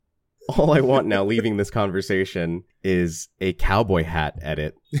All I want now leaving this conversation is a cowboy hat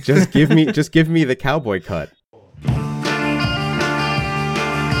edit. Just give me the cowboy cut.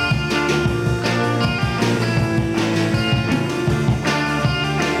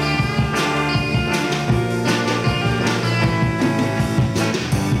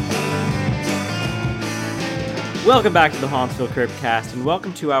 Welcome back to the Hauntsville Cryptcast, and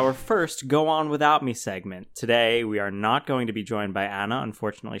welcome to our first Go On Without Me segment. Today, we are not going to be joined by Anna.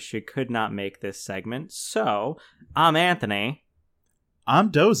 Unfortunately, she could not make this segment. So, I'm Anthony.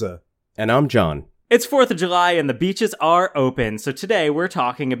 I'm Doza. And I'm John. It's 4th of July, and the beaches are open. So today, we're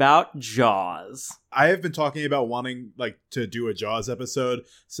talking about Jaws. I have been talking about wanting to do a Jaws episode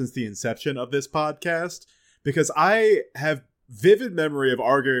since the inception of this podcast, because I have vivid memory of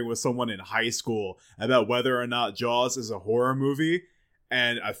arguing with someone in high school about whether or not Jaws is a horror movie,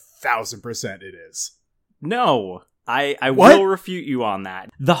 and 1,000% it is. No, I will refute you on that.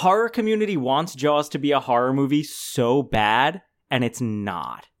 The horror community wants Jaws to be a horror movie so bad, and it's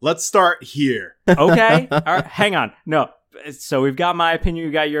not. Let's start here. Okay? All right, hang on. No. So we've got my opinion,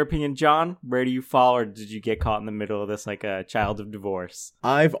 you got your opinion. John, where do you fall, or did you get caught in the middle of this like a child of divorce?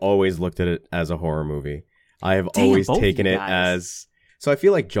 I've always looked at it as a horror movie. I have always taken it as... So I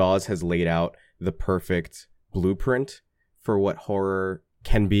feel like Jaws has laid out the perfect blueprint for what horror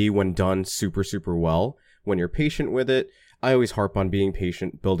can be when done super, super well. When you're patient with it, I always harp on being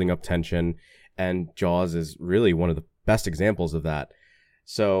patient, building up tension, and Jaws is really one of the best examples of that.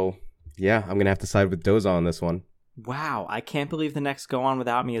 So, yeah, I'm going to have to side with Doza on this one. Wow, I can't believe the next Go On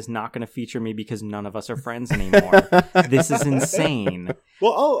Without Me is not going to feature me because none of us are friends anymore. This is insane.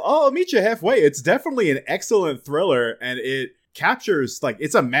 Well, I'll meet you halfway. It's definitely an excellent thriller, and it captures,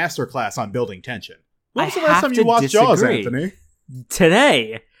 it's a masterclass on building tension. When was the last time you watched Jaws, Anthony?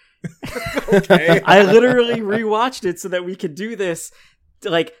 Today. Okay. I literally rewatched it so that we could do this.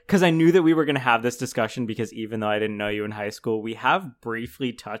 Because I knew that we were going to have this discussion, because even though I didn't know you in high school, we have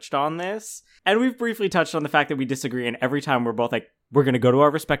briefly touched on this. And we've briefly touched on the fact that we disagree, and every time we're both we're going to go to our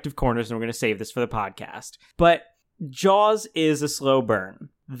respective corners and we're going to save this for the podcast. But Jaws is a slow burn.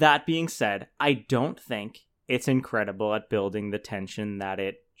 That being said, I don't think it's incredible at building the tension that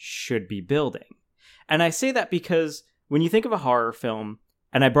it should be building. And I say that because when you think of a horror film,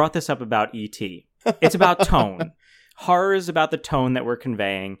 and I brought this up about E.T., it's about tone. Horror is about the tone that we're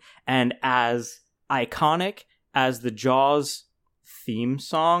conveying, and as iconic as the Jaws theme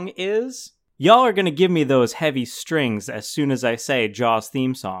song is, y'all are going to give me those heavy strings as soon as I say Jaws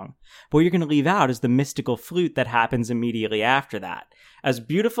theme song. But what you're going to leave out is the mystical flute that happens immediately after that. As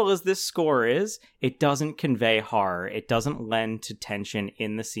beautiful as this score is, it doesn't convey horror. It doesn't lend to tension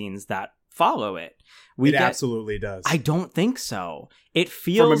in the scenes that follow it. It absolutely does. I don't think so. It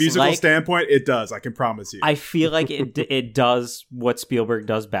feels from a musical standpoint, it does. I can promise you. I feel like it does what Spielberg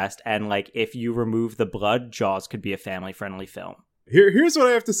does best, and if you remove the blood, Jaws could be a family-friendly film. Here's what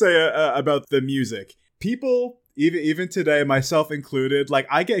I have to say about the music. People, even today, myself included,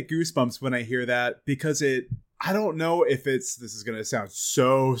 I get goosebumps when I hear that, because I don't know if this is going to sound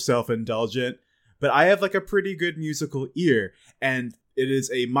so self-indulgent, but I have a pretty good musical ear, and it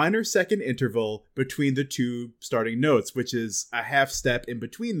is a minor second interval between the two starting notes, which is a half step in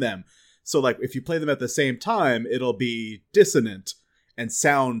between them. So if you play them at the same time, it'll be dissonant and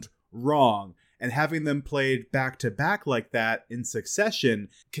sound wrong. And having them played back to back like that in succession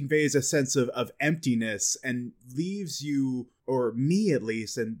conveys a sense of emptiness and leaves you, or me at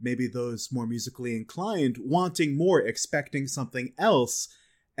least, and maybe those more musically inclined, wanting more, expecting something else.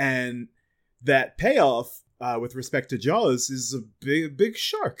 And that payoff, with respect to Jaws, is a big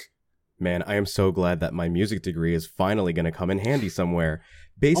shark. Man, I am so glad that my music degree is finally going to come in handy somewhere.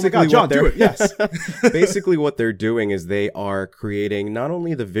 Basically, oh my God, John, do it, yes. Basically, what they're doing is they are creating not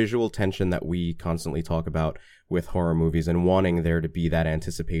only the visual tension that we constantly talk about with horror movies and wanting there to be that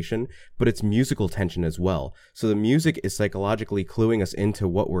anticipation, but it's musical tension as well. So the music is psychologically cluing us into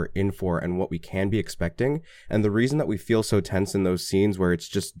what we're in for and what we can be expecting. And the reason that we feel so tense in those scenes where it's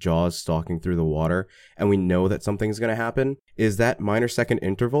just Jaws stalking through the water and we know that something's going to happen is that minor second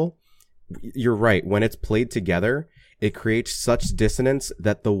interval. You're right. When it's played together, it creates such dissonance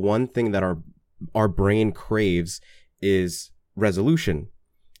that the one thing that our brain craves is resolution.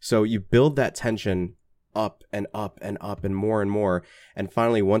 So you build that tension up and up and up and more. And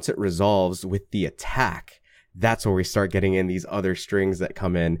finally, once it resolves with the attack, that's where we start getting in these other strings that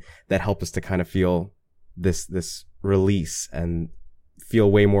come in that help us to kind of feel this release and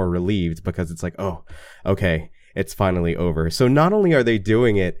feel way more relieved, because it's oh, okay, it's finally over. So not only are they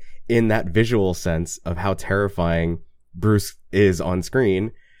doing it in that visual sense of how terrifying Bruce is on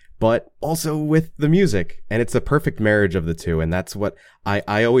screen, but also with the music. And it's a perfect marriage of the two. And that's what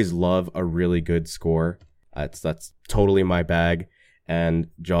I always love, a really good score. That's totally my bag. And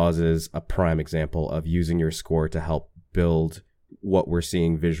Jaws is a prime example of using your score to help build what we're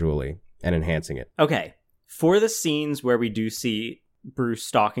seeing visually and enhancing it. Okay, for the scenes where we do see Bruce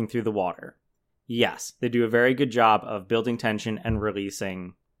stalking through the water, yes, they do a very good job of building tension and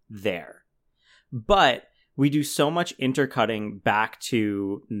releasing there. But we do so much intercutting back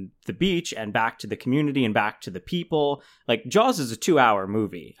to the beach and back to the community and back to the people. Like, Jaws is a 2-hour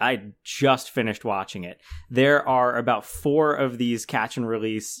movie. I just finished watching it. There are about 4 of these catch and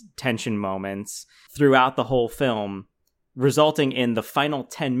release tension moments throughout the whole film, resulting in the final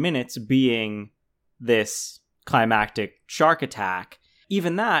 10 minutes being this climactic shark attack.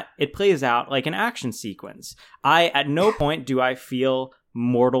 Even that, it plays out like an action sequence. At no point do I feel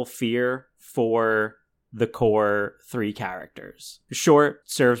mortal fear for the core 3 characters. Sure,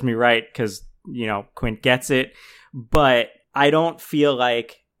 serves me right because, Quint gets it, but I don't feel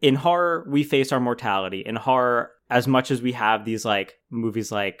like in horror, we face our mortality. In horror, as much as we have these like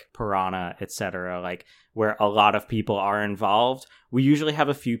movies like Piranha, etc., like where a lot of people are involved, we usually have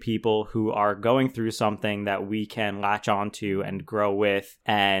a few people who are going through something that we can latch onto and grow with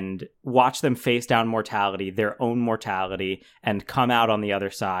and watch them face down mortality, their own mortality, and come out on the other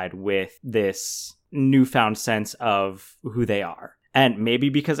side with this newfound sense of who they are. And maybe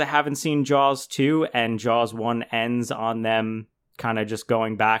because I haven't seen Jaws 2 and Jaws 1 ends on them kind of just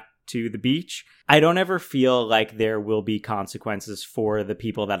going back to the beach, I don't ever feel like there will be consequences for the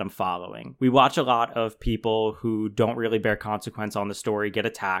people that I'm following. We watch a lot of people who don't really bear consequence on the story get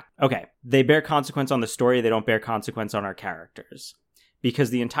attacked. Okay, they bear consequence on the story, they don't bear consequence on our characters.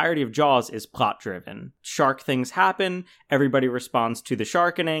 Because the entirety of Jaws is plot-driven. Shark things happen, everybody responds to the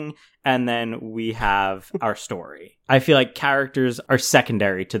sharkening, and then we have our story. I feel like characters are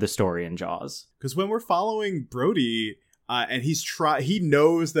secondary to the story in Jaws. Because when we're following Brody, and he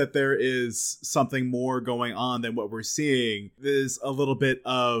knows that there is something more going on than what we're seeing, there's a little bit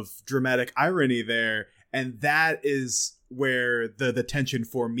of dramatic irony there, and that is where the tension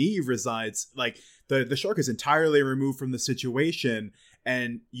for me resides. Like, the shark is entirely removed from the situation,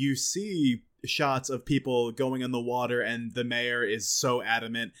 and you see shots of people going in the water, and the mayor is so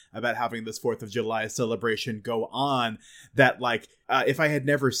adamant about having this 4th of July celebration go on that, like, if I had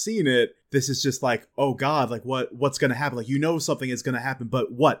never seen it, this is just like, oh God, like what's going to happen? Like, something is going to happen,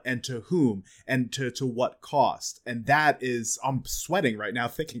 but what and to whom and to what cost? And that is, I'm sweating right now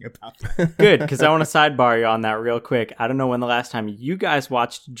thinking about that. Good, because I want to sidebar you on that real quick. I don't know when the last time you guys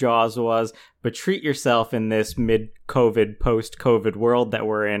watched Jaws was, but treat yourself in this mid-COVID, post-COVID world that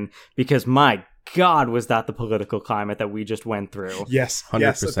we're in, because my God, was that the political climate that we just went through. Yes, 100%.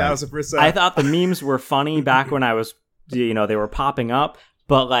 Yes, 1,000%. I thought the memes were funny back when I was, they were popping up,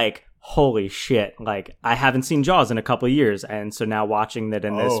 but like, holy shit, like, I haven't seen Jaws in a couple of years, and so now watching that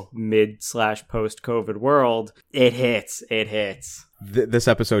in this mid/post-COVID world, it hits. This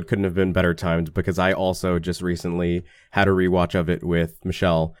episode couldn't have been better timed, because I also just recently had a rewatch of it with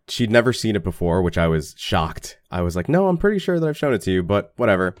Michelle. She'd never seen it before, which I was shocked. I was like, no, I'm pretty sure that I've shown it to you, but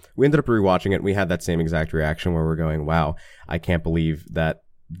whatever. We ended up rewatching it, and we had that same exact reaction where we're going, wow, I can't believe that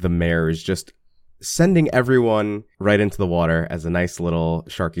the mayor is just sending everyone right into the water as a nice little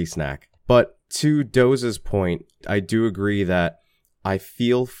sharky snack. But to Doze's point, I do agree that I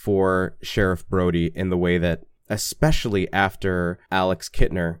feel for Sheriff Brody in the way that, especially after Alex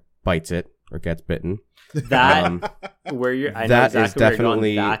Kittner bites it or gets bitten. That where you're, I know that exactly is definitely, where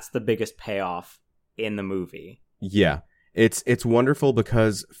you're going. That's the biggest payoff in the movie. Yeah. It's wonderful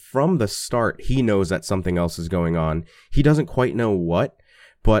because from the start, he knows that something else is going on. He doesn't quite know what,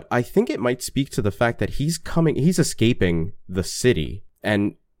 but I think it might speak to the fact that he's escaping the city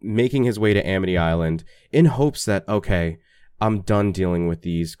and making his way to Amity Island in hopes that, okay, I'm done dealing with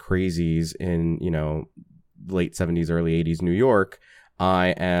these crazies in, late 70s, early 80s New York.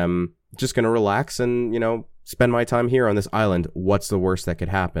 I am just going to relax and, spend my time here on this island. What's the worst that could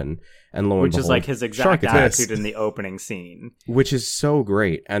happen? And lo and behold, which is like his exact attitude in the opening scene. Which is so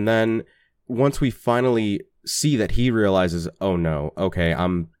great. And then once we finally see that he realizes, oh no, okay,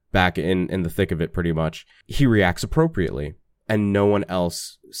 I'm back in the thick of it pretty much, he reacts appropriately. And no one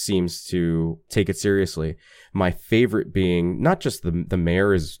else seems to take it seriously. My favorite being, not just the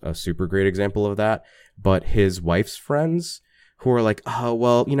mayor is a super great example of that, but his wife's friends who are like, oh,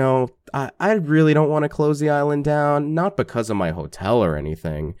 well, I really don't want to close the island down, not because of my hotel or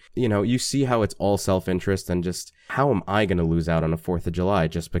anything. You see how it's all self-interest and just, how am I going to lose out on a 4th of July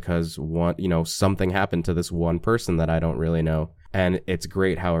just because something happened to this one person that I don't really know. And it's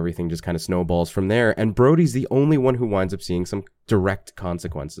great how everything just kind of snowballs from there. And Brody's the only one who winds up seeing some direct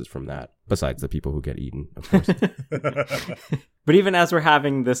consequences from that, besides the people who get eaten, of course. But even as we're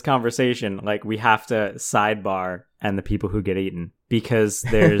having this conversation, like, we have to sidebar and the people who get eaten, because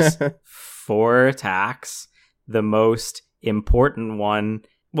there's 4 attacks. The most important one,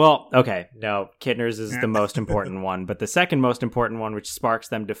 well, okay, no, Kidner's is the most important one, but the second most important one, which sparks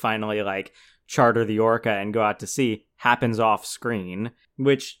them to finally, like, charter the Orca and go out to sea, happens off screen,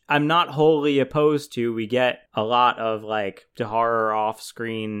 which I'm not wholly opposed to. We get a lot of, like, horror off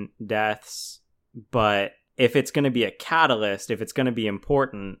screen deaths, but if it's going to be a catalyst, if it's going to be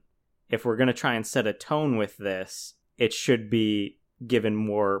important, if we're going to try and set a tone with this, it should be given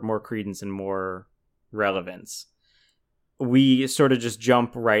more credence and more relevance. We sort of just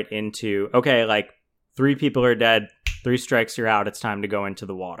jump right into, okay, like, 3 people are dead, 3 strikes, you're out, it's time to go into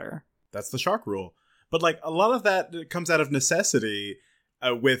the water. That's the shark rule. But, like, a lot of that comes out of necessity,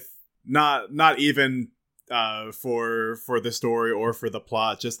 with not even for the story or for the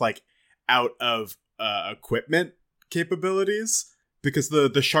plot, just, like, out of equipment capabilities, because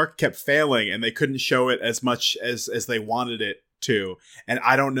the shark kept failing and they couldn't show it as much as they wanted it to. And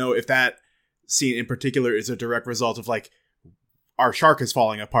I don't know if that scene in particular is a direct result of, like, our shark is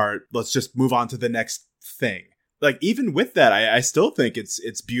falling apart, let's just move on to the next thing. Like, even with that, I still think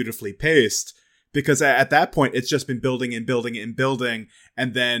it's beautifully paced, because at that point it's just been building and building and building,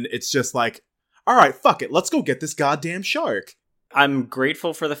 and then it's just like, all right, fuck it, let's go get this goddamn shark. I'm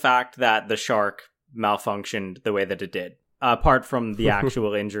grateful for the fact that the shark malfunctioned the way that it did, apart from the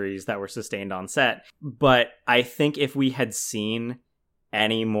actual injuries that were sustained on set. But I think if we had seen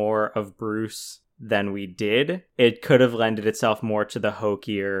any more of Bruce than we did, it could have lended itself more to the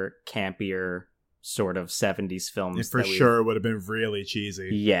hokier, campier sort of 70s films. It for sure would have been really cheesy.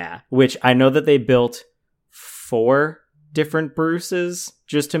 Yeah, which I know that they built 4 different Bruces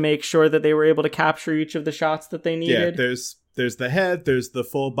just to make sure that they were able to capture each of the shots that they needed. Yeah, there's the head, there's the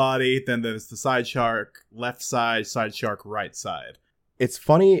full body, then there's the side shark, left side shark, right side. It's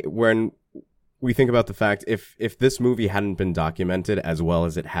funny when we think about the fact, if this movie hadn't been documented as well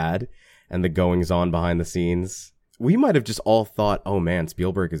as it had, and the goings-on behind the scenes, we might have just all thought, oh man,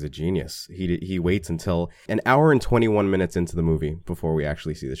 Spielberg is a genius. He waits until an hour and 21 minutes into the movie before we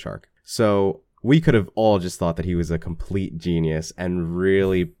actually see the shark. So we could have all just thought that he was a complete genius and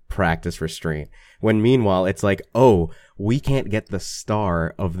really practiced restraint. When meanwhile, it's like, oh, we can't get the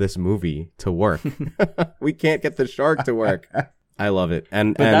star of this movie to work. We can't get the shark to work. I love it.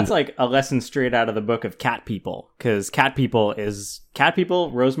 But that's like a lesson straight out of the book of Cat People, because Cat People,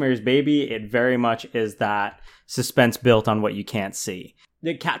 Rosemary's Baby, it very much is that suspense built on what you can't see.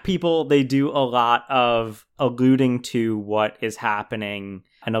 The Cat People, they do a lot of alluding to what is happening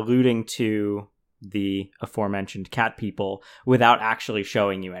and alluding to the aforementioned cat people without actually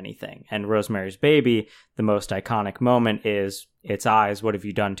showing you anything. And Rosemary's Baby, the most iconic moment is its eyes. What have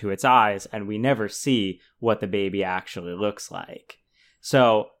you done to its eyes? And we never see what the baby actually looks like.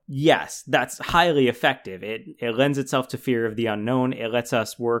 So yes, that's highly effective. It lends itself to fear of the unknown. It lets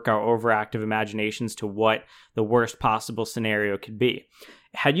us work our overactive imaginations to what the worst possible scenario could be.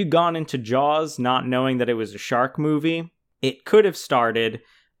 Had you gone into Jaws not knowing that it was a shark movie, it could have started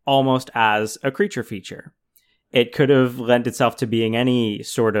almost as a creature feature. It could have lent itself to being any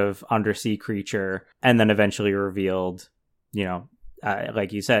sort of undersea creature, and then eventually revealed,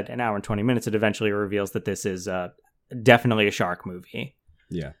 like you said, an hour and 20 minutes, it eventually reveals that this is definitely a shark movie.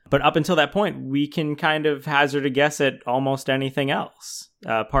 Yeah. But up until that point, we can kind of hazard a guess at almost anything else.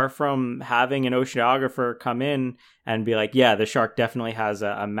 Apart from having an oceanographer come in and be like, yeah, the shark definitely has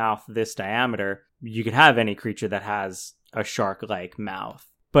a mouth this diameter. You could have any creature that has a shark-like mouth.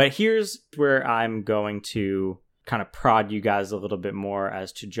 But here's where I'm going to kind of prod you guys a little bit more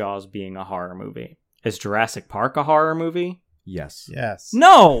as to Jaws being a horror movie. Is Jurassic Park a horror movie? Yes.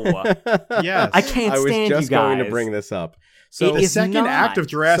 No! Yes. I can't stand you guys. I was just going to bring this up. So the second act of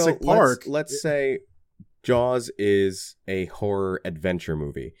Jurassic Park. Let's say Jaws is a horror adventure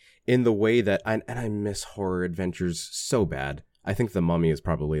movie in the way that, and I miss horror adventures so bad. I think The Mummy is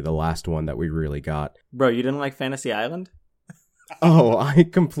probably the last one that we really got. Bro, you didn't like Fantasy Island? Oh, I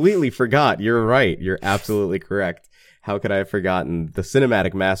completely forgot. You're right. You're absolutely correct. How could I have forgotten the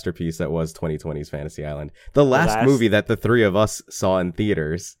cinematic masterpiece that was 2020's Fantasy Island? The last movie that the 3 of us saw in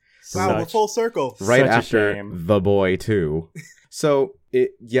theaters. Wow, we're full circle. Right after The Boy 2. So,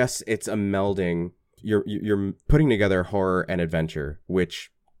 yes, it's a melding. You're putting together horror and adventure,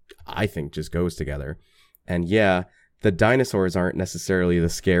 which I think just goes together. And yeah, the dinosaurs aren't necessarily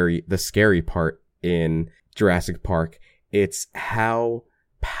the scary part in Jurassic Park. It's how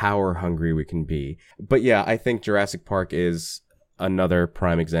power hungry we can be. But yeah, I think Jurassic Park is another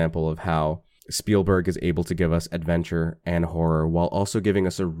prime example of how Spielberg is able to give us adventure and horror while also giving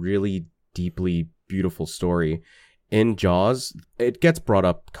us a really deeply beautiful story. In Jaws, it gets brought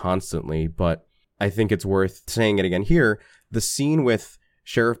up constantly, but I think it's worth saying it again here. The scene with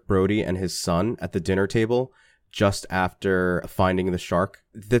Sheriff Brody and his son at the dinner table just after finding the shark,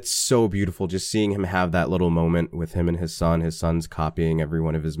 that's so beautiful. Just seeing him have that little moment with him and his son's copying every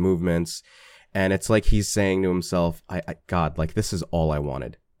one of his movements. And it's like he's saying to himself, God, like, this is all I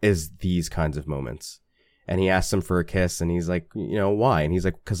wanted, is these kinds of moments. And he asks him for a kiss and he's like, why? And he's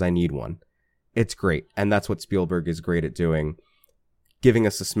like, because I need one. It's great. And that's what Spielberg is great at doing, giving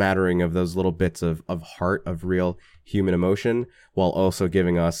us a smattering of those little bits of heart, of real human emotion, while also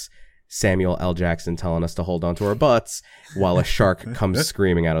giving us Samuel L. Jackson telling us to hold on to our butts while a shark comes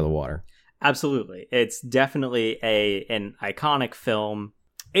screaming out of the water. Absolutely. It's definitely an iconic film.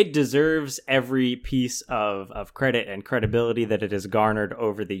 It deserves every piece of credit and credibility that it has garnered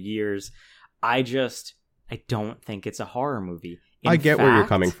over the years. I don't think it's a horror movie. I get where you're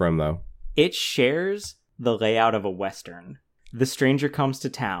coming from, though. It shares the layout of a Western. The stranger comes to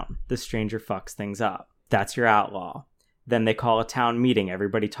town. The stranger fucks things up. That's your outlaw. Then they call a town meeting.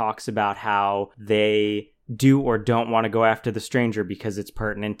 Everybody talks about how they do or don't want to go after the stranger because it's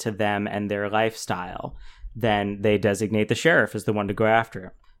pertinent to them and their lifestyle. Then they designate the sheriff as the one to go after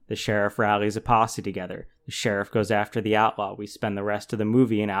him. The sheriff rallies a posse together. The sheriff goes after the outlaw. We spend the rest of the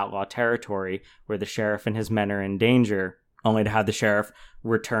movie in outlaw territory where the sheriff and his men are in danger, only to have the sheriff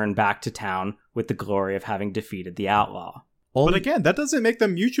return back to town with the glory of having defeated the outlaw. But again, that doesn't make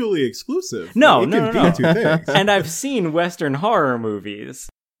them mutually exclusive. No, it can be two things. And I've seen Western horror movies.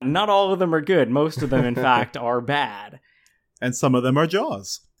 Not all of them are good. Most of them, in fact, are bad. And some of them are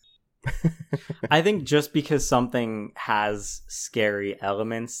Jaws. I think just because something has scary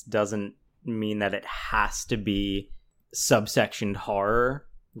elements doesn't mean that it has to be subsectioned horror.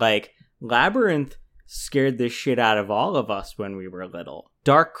 Like, Labyrinth scared the shit out of all of us when we were little.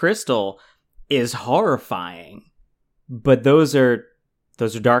 Dark Crystal is horrifying, but those are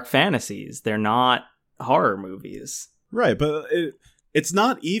dark fantasies. They're not horror movies. Right, but it's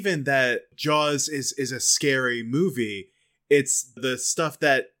not even that Jaws is a scary movie. It's the stuff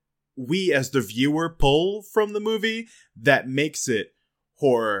that we as the viewer pull from the movie that makes it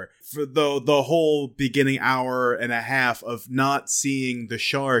horror. For the whole beginning hour and a half of not seeing the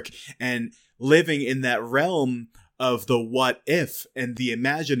shark and living in that realm of the what if and the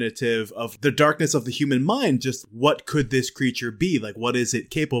imaginative of the darkness of the human mind. Just what could this creature be? Like, what is it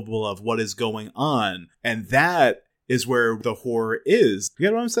capable of? What is going on? And that is where the horror is. You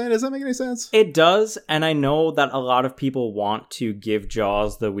get what I'm saying? Does that make any sense? It does, and I know that a lot of people want to give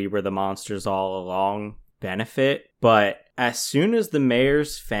Jaws the "we were the monsters all along" benefit, but as soon as the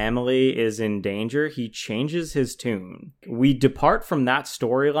mayor's family is in danger, he changes his tune. We depart from that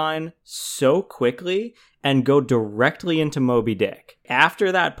storyline so quickly and go directly into Moby Dick.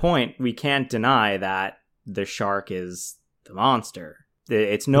 After that point, we can't deny that the shark is the monster.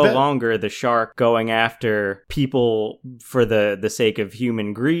 It's no longer the shark going after people for the sake of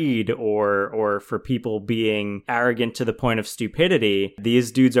human greed or for people being arrogant to the point of stupidity.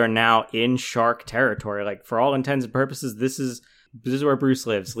 These dudes are now in shark territory. Like, for all intents and purposes, this is where Bruce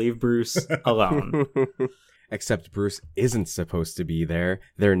lives. Leave Bruce alone. Except Bruce isn't supposed to be there.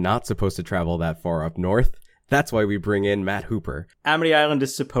 They're not supposed to travel that far up north. That's why we bring in Matt Hooper. Amity Island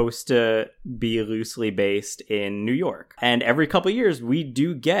is supposed to be loosely based in New York. And every couple of years, we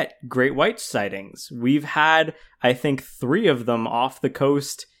do get great white sightings. We've had, I think, 3 of them off the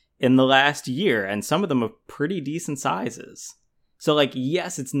coast in the last year, and some of them of pretty decent sizes. So, like,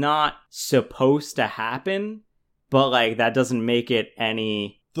 yes, it's not supposed to happen, but, like, that doesn't make it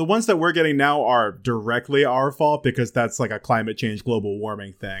any... The ones that we're getting now are directly our fault because that's like a climate change, global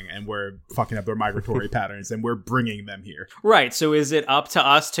warming thing, and we're fucking up their migratory patterns, and we're bringing them here. Right, so is it up to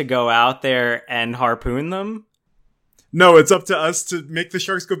us to go out there and harpoon them? No, it's up to us to make the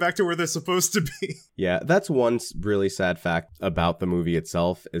sharks go back to where they're supposed to be. Yeah, that's one really sad fact about the movie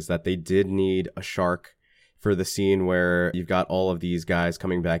itself, is that they did need a shark for the scene where you've got all of these guys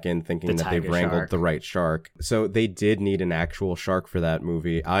coming back in thinking that they've wrangled the right shark. So they did need an actual shark for that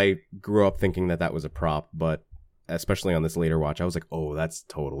movie. I grew up thinking that was a prop, but especially on this later watch, I was like, oh, that's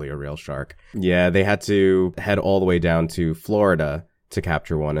totally a real shark. Yeah, they had to head all the way down to Florida to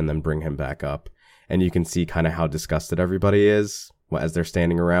capture one and then bring him back up. And you can see kind of how disgusted everybody is as they're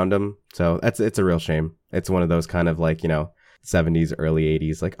standing around him. So it's a real shame. It's one of those kind of like, 70s, early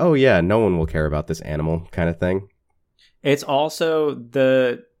 80s, like, oh yeah, no one will care about this animal kind of thing. It's also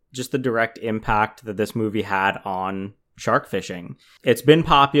the direct impact that this movie had on shark fishing. It's been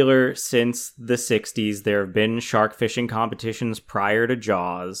popular since the 60s. There have been shark fishing competitions prior to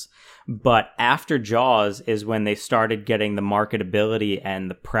Jaws, but after Jaws is when they started getting the marketability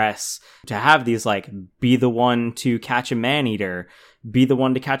and the press to have these, like, be the one to catch a man-eater, be the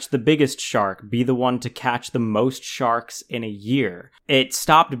one to catch the biggest shark, be the one to catch the most sharks in a year. It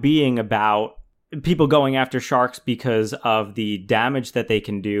stopped being about people going after sharks because of the damage that they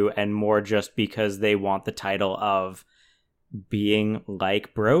can do, and more just because they want the title of being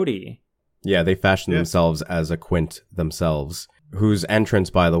like Brody. Yeah, they fashioned themselves as a Quint themselves, whose entrance,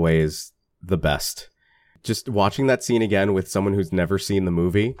 by the way, is the best. Just watching that scene again with someone who's never seen the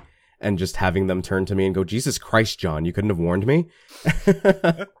movie and just having them turn to me and go, Jesus Christ, John, you couldn't have warned me?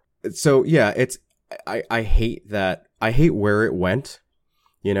 So, yeah, I hate that. I hate where it went,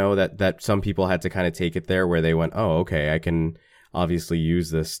 you know, that some people had to kind of take it there where they went, oh, okay, I can obviously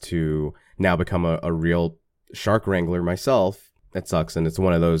use this to now become a real shark wrangler myself. It sucks, and it's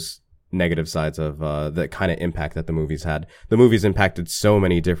one of those negative sides of the kind of impact that the movies had. The movies impacted so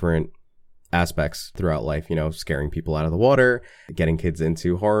many different aspects throughout life, you know, scaring people out of the water, getting kids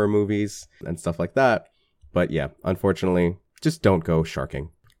into horror movies and stuff like that. But yeah, unfortunately, just don't go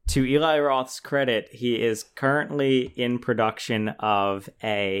sharking. To Eli Roth's credit, he is currently in production of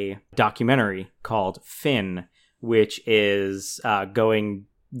a documentary called Finn, which is going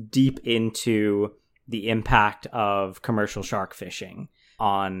deep into the impact of commercial shark fishing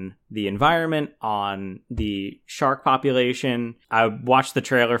on the environment, on the shark population. I watched the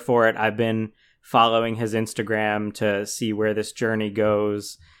trailer for it. I've been following his Instagram to see where this journey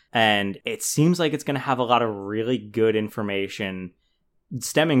goes, and it seems like it's going to have a lot of really good information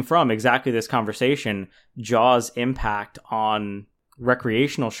stemming from exactly this conversation, Jaws' impact on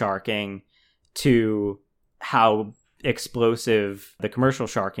recreational sharking, to how explosive the commercial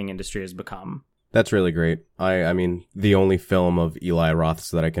sharking industry has become. That's really great. I mean, the only film of Eli Roth's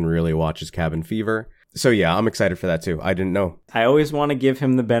that I can really watch is Cabin Fever. So yeah, I'm excited for that too. I didn't know. I always want to give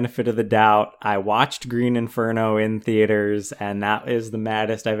him the benefit of the doubt. I watched Green Inferno in theaters, and that is the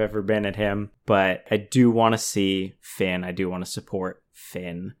maddest I've ever been at him. But I do want to see Finn. I do want to support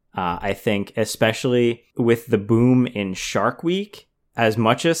Finn. I think especially with the boom in Shark Week, as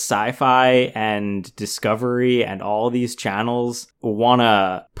much as Sci-Fi and Discovery and all these channels want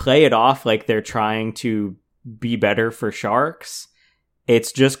to play it off like they're trying to be better for sharks,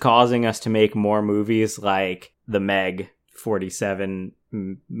 it's just causing us to make more movies like The Meg, 47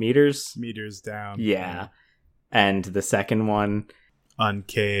 meters down. Yeah. And the second one,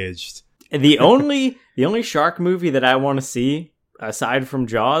 Uncaged. The only shark movie that I want to see aside from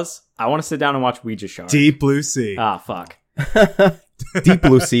Jaws, I want to sit down and watch Ouija Shark. Deep Blue Sea. Ah, fuck. Deep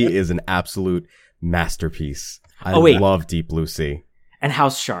Blue Sea is an absolute masterpiece. I love Deep Blue Sea. And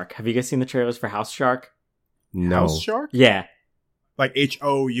House Shark. Have you guys seen the trailers for House Shark? No. House Shark? Yeah. Like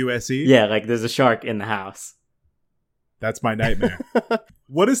House? Yeah, like there's a shark in the house. That's my nightmare.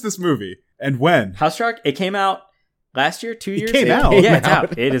 What is this movie? And when? House Shark, it came out last year, 2 years? It came out. Yeah, it's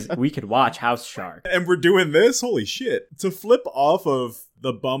out. It is. We could watch House Shark. And we're doing this? Holy shit. To flip off of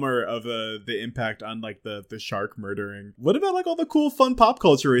the bummer of the impact on like the shark murdering, what about like all the cool fun pop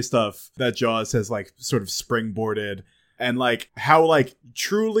culture-y stuff that Jaws has like sort of springboarded, and like how like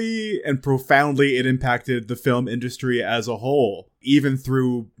truly and profoundly it impacted the film industry as a whole, even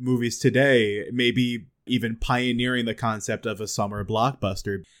through movies today, maybe even pioneering the concept of a summer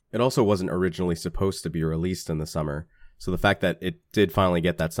blockbuster. It also wasn't originally supposed to be released in the summer. So the fact that it did finally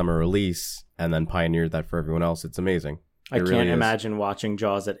get that summer release and then pioneered that for everyone else, it's amazing. I can't imagine watching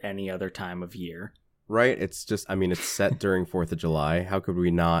Jaws at any other time of year. Right? It's just, I mean, it's set during 4th of July. How could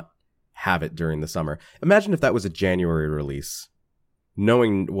we not have it during the summer? Imagine if that was a January release.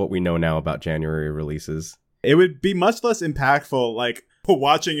 Knowing what we know now about January releases. It would be much less impactful, like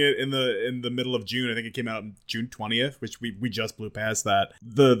watching it in the middle of June. I think it came out on June 20th, which we just blew past that.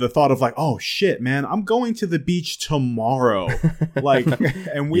 The thought of like, oh shit, man, I'm going to the beach tomorrow. Like,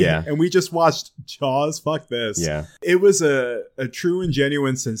 and we just watched Jaws. Fuck this. Yeah. It was a true and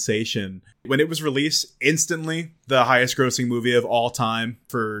genuine sensation. When it was released, instantly the highest grossing movie of all time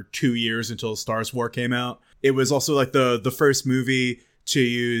for 2 years until Stars War came out. It was also like the first movie to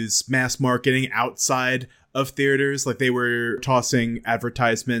use mass marketing outside of theaters. Like they were tossing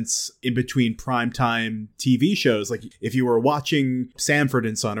advertisements in between primetime TV shows. Like if you were watching Sanford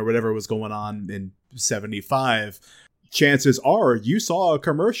and Son or whatever was going on in 75, chances are you saw a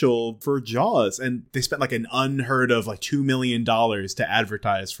commercial for Jaws, and they spent like an unheard of like $2 million to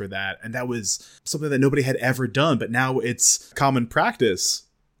advertise for that. And that was something that nobody had ever done, but now it's common practice.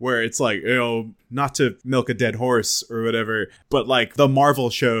 where it's like, not to milk a dead horse or whatever, but like the Marvel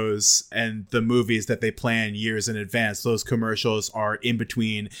shows and the movies that they plan years in advance, those commercials are in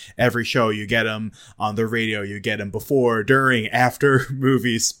between every show. You get them on the radio, you get them before, during, after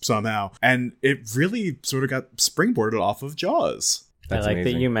movies somehow. And it really sort of got springboarded off of Jaws. That's I like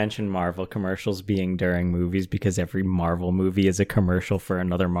amazing that you mentioned Marvel commercials being during movies, because every Marvel movie is a commercial for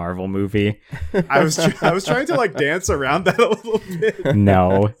another Marvel movie. I was trying to like dance around that a little bit.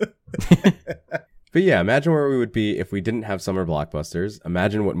 No. But yeah, imagine where we would be if we didn't have summer blockbusters.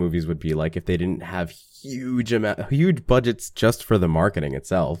 Imagine what movies would be like if they didn't have huge budgets just for the marketing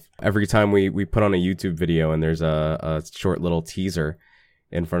itself. Every time we put on a YouTube video and there's a short little teaser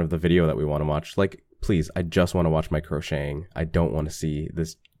in front of the video that we want to watch, like, please, I just want to watch my crocheting. I don't want to see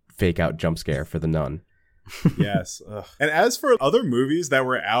this fake out jump scare for the nun. Yes. Ugh. And as for other movies that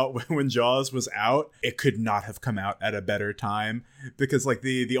were out when Jaws was out, it could not have come out at a better time, because like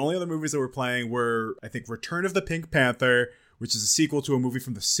the only other movies that were playing were, I think, Return of the Pink Panther, which is a sequel to a movie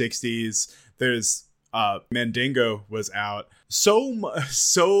from the 60s. There's Mandingo was out. So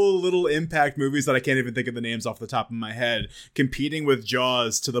little impact movies that I can't even think of the names off the top of my head, competing with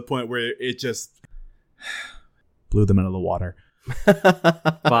Jaws to the point where it just blew them out of the water.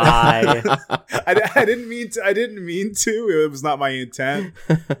 Bye. I didn't mean to. It was not my intent.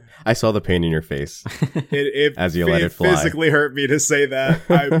 I saw the pain in your face. It as you let it fly. Physically hurt me to say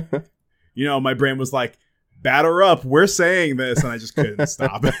that. My brain was like, batter up, we're saying this, and I just couldn't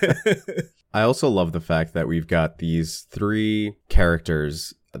stop it. I also love the fact that we've got these three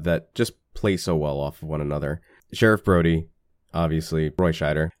characters that just play so well off of one another. Sheriff Brody, obviously, Roy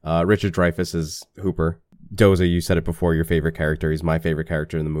Scheider. Richard Dreyfuss is Hooper. Doza, you said it before, your favorite character. He's my favorite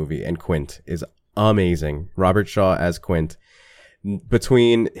character in the movie. And Quint is amazing. Robert Shaw as Quint.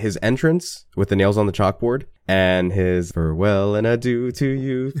 Between his entrance with the nails on the chalkboard and his farewell and adieu to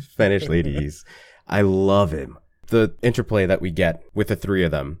you, Spanish ladies, I love him. The interplay that we get with the three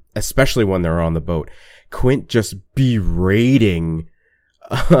of them, especially when they're on the boat. Quint just berating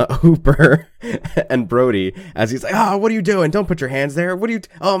Hooper and Brody as he's like, what are you doing? Don't put your hands there.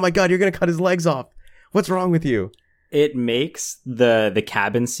 Oh my God, you're going to cut his legs off. What's wrong with you? It makes the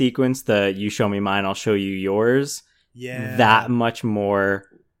cabin sequence, the you show me mine, I'll show you yours, that much more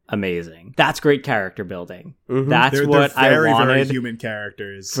amazing. That's great character building. Mm-hmm. They're what very, I wanted, very human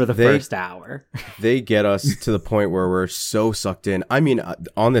characters for the first hour. They get us to the point where we're so sucked in. I mean,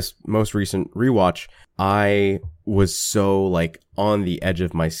 on this most recent rewatch, I was so like on the edge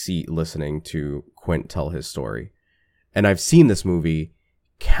of my seat listening to Quint tell his story. And I've seen this movie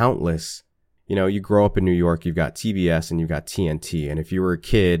countless. You grow up in New York, you've got TBS and you've got TNT. And if you were a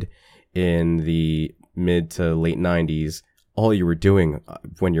kid in the mid to late 90s, all you were doing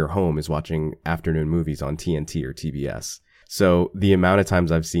when you're home is watching afternoon movies on TNT or TBS. So the amount of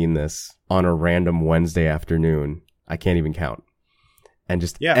times I've seen this on a random Wednesday afternoon, I can't even count. And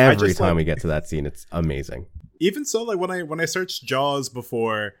just every time we get to that scene, it's amazing. Even so, like when I searched Jaws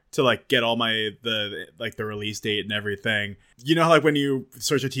before to like get all the release date and everything, how like when you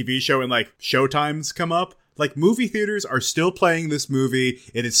search a TV show and like showtimes come up, like movie theaters are still playing this movie.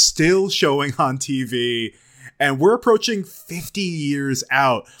 It is still showing on TV, and we're approaching 50 years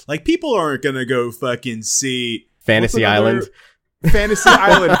out. Like people aren't gonna go fucking see Fantasy Island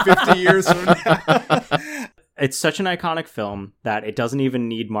 50 years from now. It's such an iconic film that it doesn't even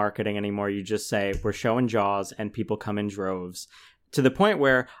need marketing anymore. You just say, we're showing Jaws, and people come in droves. To the point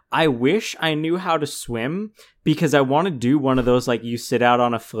where I wish I knew how to swim, because I want to do one of those, like, you sit out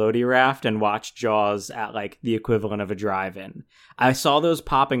on a floaty raft and watch Jaws at, like, the equivalent of a drive-in. I saw those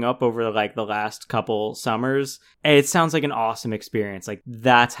popping up over, like, the last couple summers, and it sounds like an awesome experience. Like,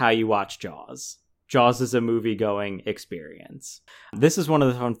 that's how you watch Jaws. Jaws is a movie-going experience. This is one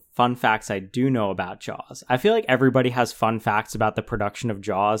of the fun facts I do know about Jaws. I feel like everybody has fun facts about the production of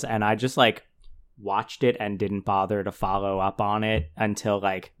Jaws, and I just, like, watched it and didn't bother to follow up on it until,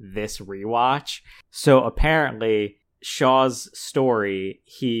 like, this rewatch. So apparently, Shaw's story,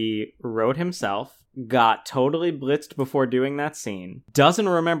 he wrote himself, got totally blitzed before doing that scene, doesn't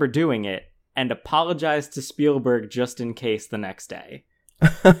remember doing it, and apologized to Spielberg just in case the next day.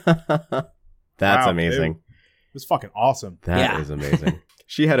 That's amazing. It was fucking awesome. That is amazing.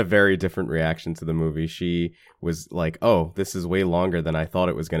 She had a very different reaction to the movie. She was like, oh, this is way longer than I thought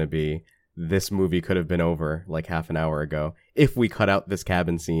it was going to be. This movie could have been over like half an hour ago if we cut out this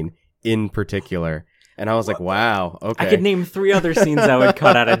cabin scene in particular. And I was like, wow, okay. I could name 3 other scenes I would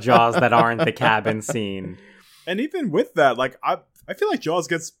cut out of Jaws that aren't the cabin scene. And even with that, like, I feel like Jaws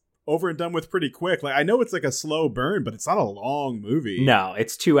gets over and done with pretty quick. Like, I know it's like a slow burn, but it's not a long movie. No,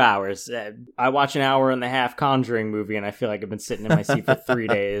 it's 2 hours. I watch an hour and a half Conjuring movie, and I feel like I've been sitting in my seat for 3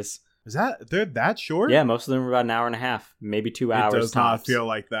 days. Is that they're that short? Yeah, most of them are about an hour and a half, maybe 2 hours. It does tops. not feel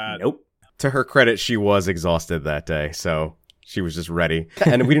like that. Nope. To her credit, she was exhausted that day, so she was just ready.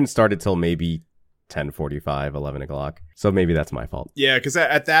 And we didn't start until maybe 10:45, 11 o'clock. So maybe that's my fault. Yeah, because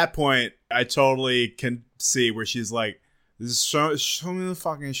at that point, I totally can see where she's like, show me the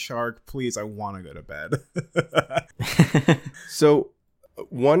fucking shark, please. I want to go to bed. So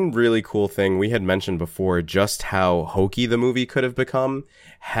one really cool thing we had mentioned before, just how hokey the movie could have become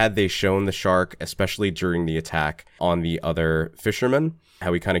had they shown the shark, especially during the attack on the other fisherman,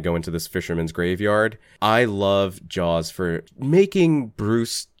 how we kind of go into this fisherman's graveyard. I love Jaws for making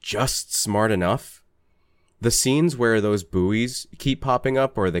Bruce just smart enough. The scenes where those buoys keep popping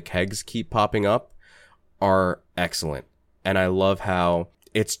up or the kegs keep popping up are excellent. And I love how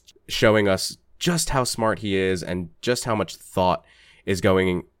it's showing us just how smart he is and just how much thought is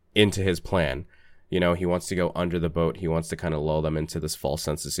going into his plan. You know, he wants to go under the boat. He wants to kind of lull them into this false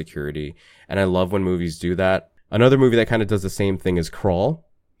sense of security. And I love when movies do that. Another movie that kind of does the same thing is Crawl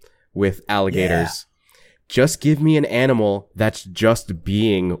with alligators. Yeah. Just give me an animal that's just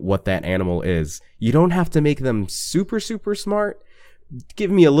being what that animal is. You don't have to make them super, super smart.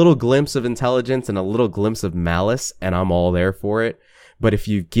 Give me a little glimpse of intelligence and a little glimpse of malice, and I'm all there for it. But if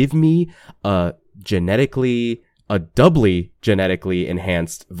you give me a doubly genetically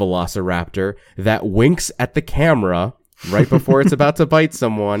enhanced velociraptor that winks at the camera right before it's about to bite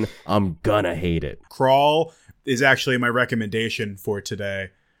someone, I'm gonna hate it. Crawl is actually my recommendation for today,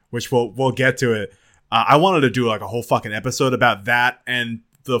 which we'll get to it. I wanted to do like a whole fucking episode about that and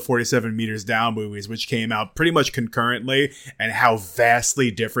the 47 Meters Down movies, which came out pretty much concurrently, and how vastly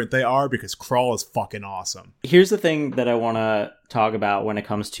different they are, because Crawl is fucking awesome. Here's the thing that I want to talk about when it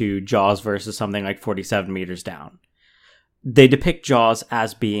comes to Jaws versus something like 47 Meters Down. They depict Jaws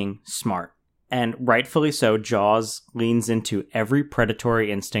as being smart. And rightfully so, Jaws leans into every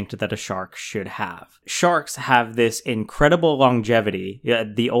predatory instinct that a shark should have. Sharks have this incredible longevity.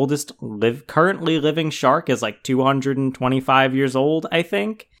 The oldest currently living shark is like 225 years old, I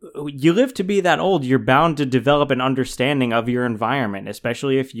think. You live to be that old, you're bound to develop an understanding of your environment,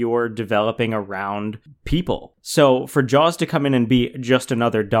 especially if you're developing around people. So for Jaws to come in and be just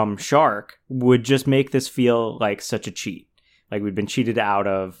another dumb shark would just make this feel like such a cheat. Like we've been cheated out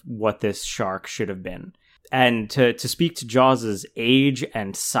of what this shark should have been. And to speak to Jaws' age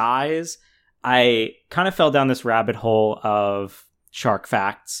and size, I kind of fell down this rabbit hole of shark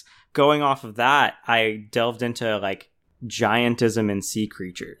facts. Going off of that, I delved into like giantism in sea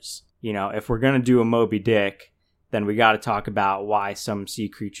creatures. You know, if we're going to do a Moby Dick, then we got to talk about why some sea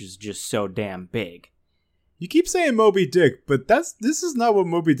creatures are just so damn big. You keep saying Moby Dick, but this is not what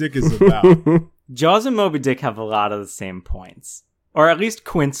Moby Dick is about. Jaws and Moby Dick have a lot of the same points. Or at least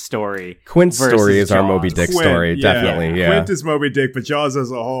Quint's story. Quint's story is Jaws. Our Moby Dick story, definitely, yeah. Quint is Moby Dick, but Jaws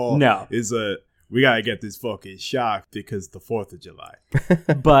as a whole is we gotta get this fucking shark because the 4th of July.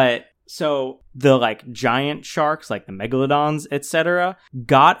 But, so, the, like, giant sharks, like the megalodons, etc.,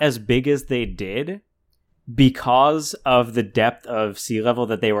 got as big as they did because of the depth of sea level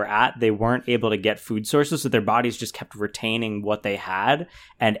that they were at. They weren't able to get food sources, so their bodies just kept retaining what they had,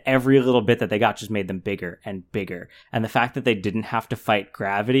 and every little bit that they got just made them bigger and bigger. And the fact that they didn't have to fight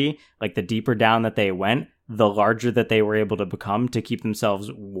gravity, like the deeper down that they went, the larger that they were able to become to keep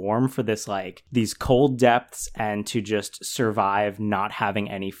themselves warm for this, like, these cold depths and to just survive not having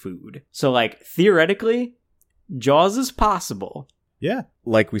any food. So, like, theoretically, Jaws is possible. Yeah.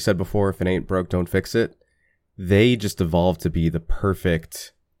 Like we said before, if it ain't broke, don't fix it. They just evolved to be the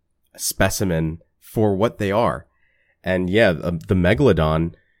perfect specimen for what they are. And yeah, the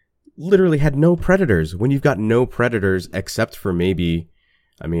Megalodon literally had no predators. When you've got no predators except for maybe,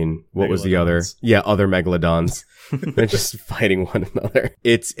 I mean, what was the other? Yeah, other Megalodons. They're just fighting one another.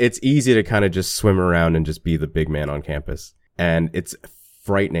 It's easy to kind of just swim around and just be the big man on campus. And it's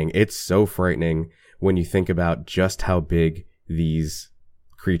frightening. It's so frightening when you think about just how big these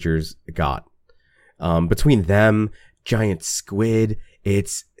creatures got. Between them, giant squid,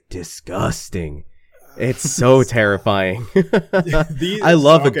 it's disgusting. It's so terrifying. I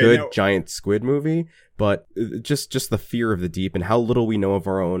love a good giant squid movie, but just the fear of the deep and how little we know of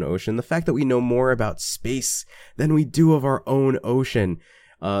our own ocean. The fact that we know more about space than we do of our own ocean.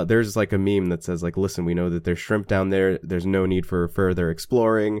 There's like a meme that says like, listen, we know that there's shrimp down there. There's no need for further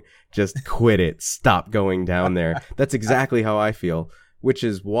exploring. Just quit it. Stop going down there. That's exactly how I feel, which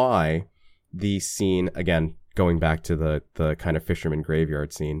is why the scene, again, going back to the kind of fisherman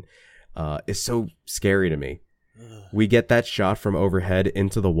graveyard scene, is so scary to me. We get that shot from overhead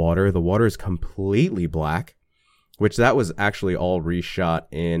into the water. The water is completely black, which that was actually all reshot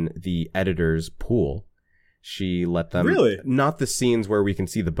in the editor's pool. She let them... Really? Not the scenes where we can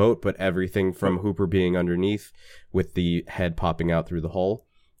see the boat, but everything from Hooper being underneath with the head popping out through the hole.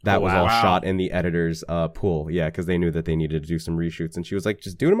 That was all shot in the editor's pool. Yeah, because they knew that they needed to do some reshoots. And she was like,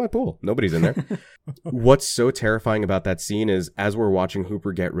 just do it in my pool. Nobody's in there. What's so terrifying about that scene is as we're watching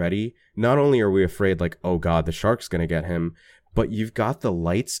Hooper get ready, not only are we afraid like, oh God, the shark's going to get him, but you've got the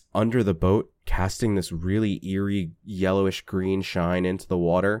lights under the boat casting this really eerie yellowish green shine into the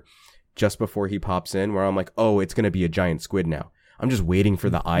water just before he pops in, where I'm like, oh, it's going to be a giant squid now. I'm just waiting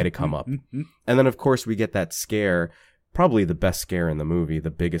for the eye to come up. And then, of course, we get that scare. Probably the best scare in the movie,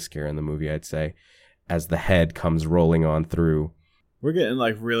 the biggest scare in the movie, I'd say, as the head comes rolling on through. We're getting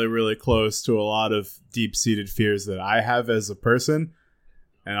like really, really close to a lot of deep-seated fears that I have as a person,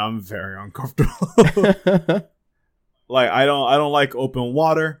 and I'm very uncomfortable. Like I don't like open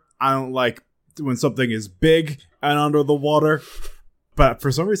water. I don't like when something is big and under the water. But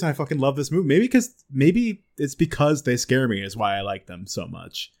for some reason, I fucking love this movie. Maybe it's because they scare me is why I like them so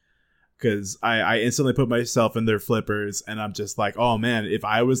much. Because I instantly put myself in their flippers and I'm just like, oh man, if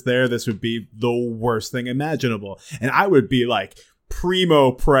I was there, this would be the worst thing imaginable. And I would be like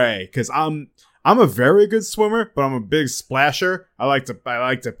primo prey because I'm a very good swimmer, but I'm a big splasher. I like to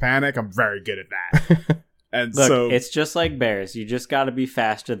panic. I'm very good at that. And Look, so it's just like bears. You just got to be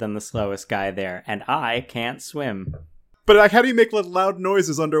faster than the slowest guy there. And I can't swim. but like, how do you make loud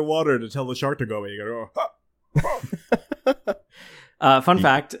noises underwater to tell the shark to go away? You gotta go, Fun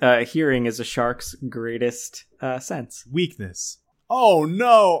fact, hearing is a shark's greatest sense. weakness. Oh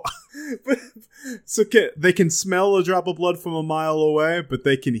no! So they can smell a drop of blood from a mile away, but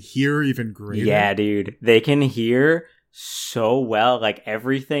they can hear even greater. Yeah, dude. They can hear so well. Like,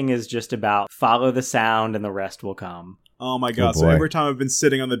 everything is just about follow the sound and the rest will come. Oh my god. So boy. every time I've been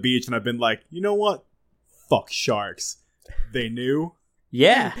sitting on the beach and I've been like, you know what? Fuck sharks. They knew.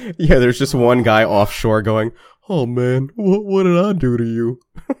 Yeah. Yeah, there's just one guy offshore going, oh man, what did I do to you?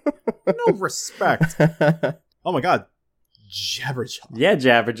 No respect. Oh my god. Jabberjaw. Yeah,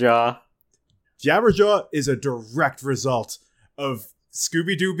 Jabberjaw. Jabberjaw is a direct result of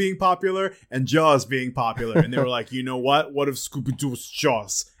Scooby-Doo being popular and Jaws being popular. And they were like, you know what? What if Scooby-Doo was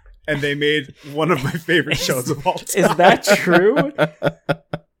Jaws? And they made one of my favorite shows of all time. Is that true?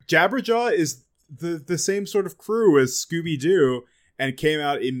 Jabberjaw is the same sort of crew as Scooby-Doo and came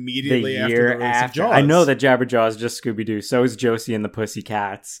out immediately after the release of Jaws. I know that Jabberjaw is just Scooby-Doo. So is Josie and the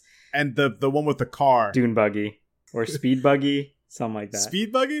Pussycats. And the one with the car. Dune Buggy. Or Speed Buggy. Something like that.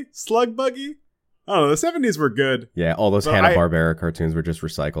 Speed Buggy? Slug Buggy? I don't know. The 70s were good. Yeah, all those But Hanna-Barbera cartoons were just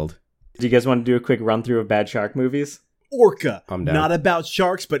recycled. Do you guys want to do a quick run-through of bad shark movies? Orca. I'm down. Not about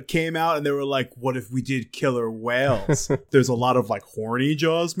sharks, but came out and they were like, what if we did killer whales? There's a lot of like horny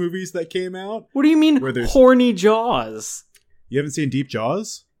Jaws movies that came out. What do you mean Where there's- horny Jaws? You haven't seen Deep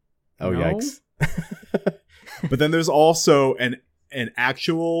Jaws? Oh, No? yikes. But then there's also an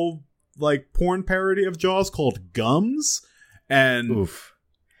actual like porn parody of Jaws called Gums. And Oof.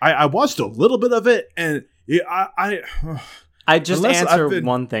 I watched a little bit of it and I just Unless I've answer been-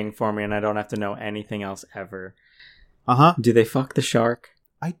 one thing for me and I don't have to know anything else ever. uh-huh. Do they fuck the shark?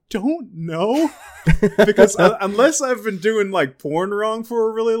 I don't know. Because unless I've been doing like porn wrong for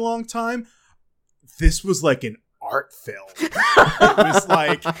a really long time, this was like an art film.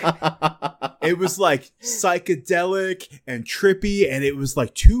 It was like psychedelic and trippy, and it was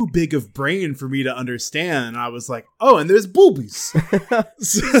like too big of brain for me to understand. And I was like, oh, and there's boobies.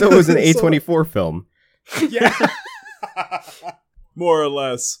 So it was an A24 film. Yeah. More or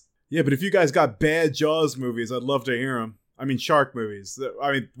less. Yeah, but if you guys got bad Jaws movies, I'd love to hear them. I mean, shark movies.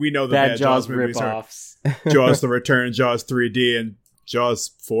 I mean, we know the Bad bad Jaws movies are ripoffs. Jaws the Return, Jaws 3D, and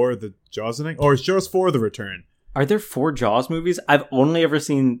Jaws 4, the Jaws thing? Or is Jaws 4 the Return? Are there 4 Jaws movies? I've only ever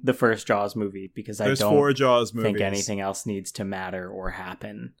seen the first Jaws movie because There's I 4 don't Jaws movies. think anything else needs to matter or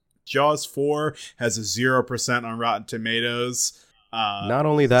happen. Jaws 4 has a 0% on Rotten Tomatoes. Not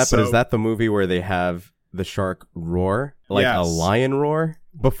only that, but so- is that the movie where they have the shark roar? Like a Yes. lion roar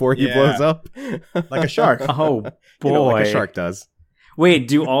before he Yeah. blows up? Like a shark. Oh, boy. You know, like a shark does. Wait,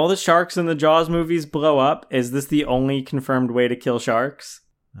 do all the sharks in the Jaws movies blow up? Is this the only confirmed way to kill sharks?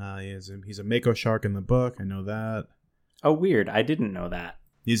 He's a Mako shark in the book. I know that. Oh, weird. I didn't know that.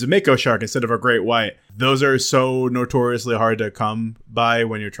 He's a Mako shark instead of a great white. Those are so notoriously hard to come by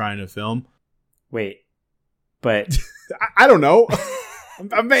when you're trying to film. Wait, but I don't know.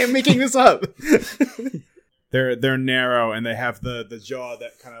 I'm making this up. They're narrow and they have the jaw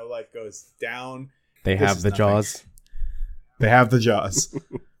that kind of like goes down. They This have is the nothing. jaws. They have the jaws.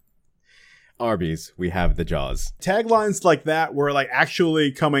 Arby's, we have the Jaws. Taglines like that were like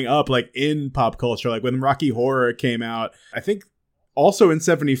actually coming up like in pop culture. Like when Rocky Horror came out, I think also in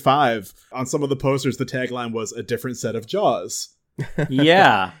 75, on some of the posters, the tagline was a different set of Jaws.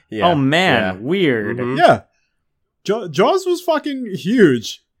 Yeah. Oh, man. Yeah. Weird. Mhm. Yeah. Jaws was fucking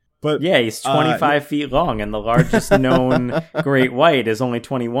huge. But Yeah, he's 25 feet long, and the largest known great white is only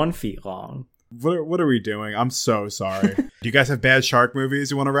 21 feet long. what are we doing? I'm so sorry. Do you guys have bad shark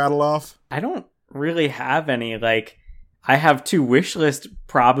movies you want to rattle off? I don't really have any. Like, I have 2 wish list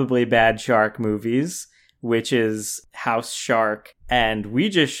probably bad shark movies, which is House Shark and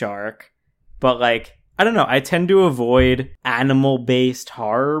Ouija Shark. But, like, I don't know. I tend to avoid animal-based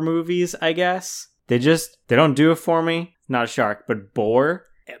horror movies, I guess. They don't do it for me. Not a shark, but Boar.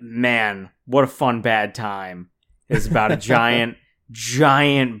 Man, what a fun bad time. It's about a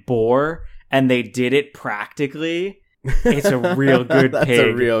giant boar, and they did it practically. It's a real good That's pig.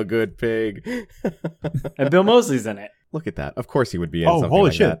 a real good pig. And Bill Moseley's in it. Look at that. Of course he would be in Oh, something holy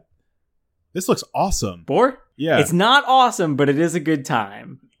like shit. that. This looks awesome. Boar? Yeah. It's not awesome, but it is a good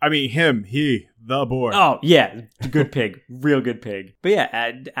time. I mean, the boar. Oh, yeah. Good pig. Real good pig. But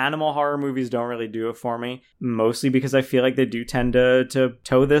yeah, animal horror movies don't really do it for me. Mostly because I feel like they do tend to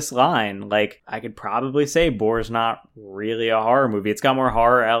toe this line. Like, I could probably say Boar's not really a horror movie. It's got more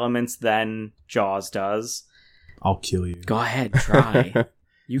horror elements than Jaws does. I'll kill you. Go ahead, try.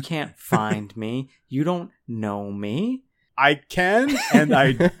 You can't find me. You don't know me. I can, and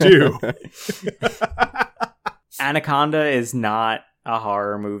I do. Anaconda is not a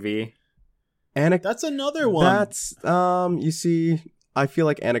horror movie. That's another one. That's you see, I feel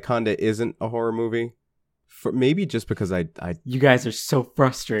like Anaconda isn't a horror movie. Maybe just because I You guys are so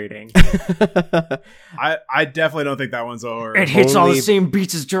frustrating. I definitely don't think that one's a horror. It hits all the Only- same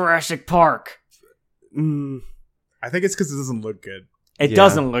beats as Jurassic Park. I think it's because it doesn't look good. It Yeah.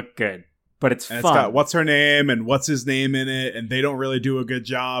 doesn't look good, but it's And fun. it's got what's her name and what's his name in it, and they don't really do a good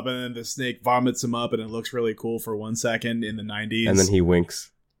job. And then the snake vomits him up, and it looks really cool for 1 second in the 90s. and then he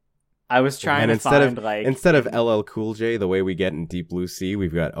winks. I was trying And to instead find of like instead of LL Cool J, the way we get in Deep Blue Sea,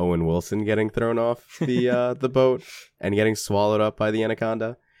 we've got Owen Wilson getting thrown off the boat and getting swallowed up by the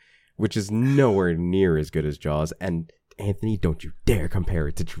anaconda, which is nowhere near as good as Jaws. And Anthony, don't you dare compare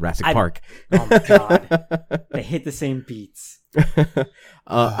it to Jurassic Park. Oh my god, they hit the same beats.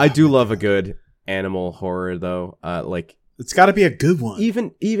 I do love a good animal horror though. Like it's got to be a good one.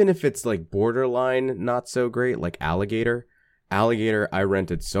 even if it's like borderline not so great, like Alligator. Alligator, I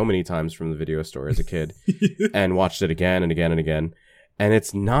rented so many times from the video store as a kid and watched it again and again and again. And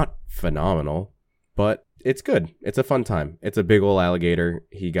it's not phenomenal, but it's good. It's a fun time. It's a big old alligator.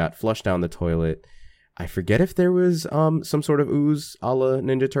 He got flushed down the toilet. I forget if there was some sort of ooze a la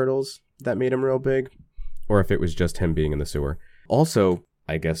Ninja Turtles that made him real big, or if it was just him being in the sewer. Also,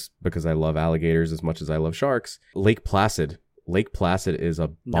 I guess because I love alligators as much as I love sharks, Lake Placid. Lake Placid is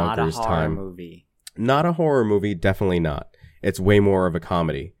a Not a bonkers horror time. movie. Not a horror movie, definitely not. It's way more of a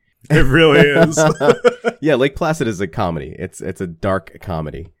comedy. It really is. Yeah, Lake Placid is a comedy. It's a dark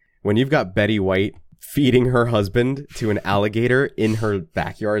comedy. When you've got Betty White feeding her husband to an alligator in her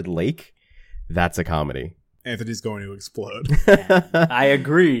backyard lake, that's a comedy. Anthony's going to explode. I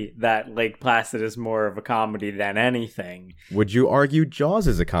agree that Lake Placid is more of a comedy than anything. Would you argue Jaws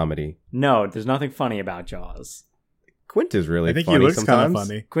is a comedy? No, there's nothing funny about Jaws. Quint is really I think funny he looks sometimes. kind of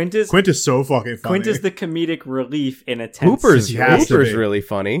funny. Quint is so fucking funny. Quint is the comedic relief in a tense Hooper's He has to be. really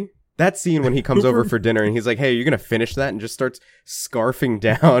funny. That scene when he comes Hooper- over for dinner and he's like, "Hey, you're gonna finish that," and just starts scarfing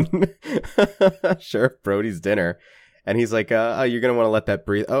down Sheriff Brody's dinner, and he's like, "Oh, you're gonna want to let that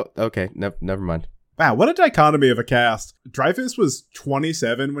breathe." Oh, okay, never mind. Wow, what a dichotomy of a cast. Dreyfuss was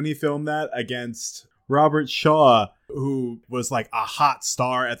 27 when he filmed that against Robert Shaw, who was like a hot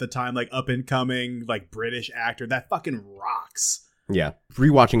star at the time, like up and coming, like British actor. That fucking rocks. Yeah,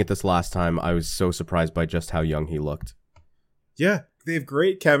 rewatching it this last time, I was so surprised by just how young he looked. Yeah, they have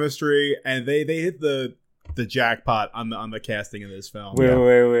great chemistry, and they hit the jackpot on the casting in this film.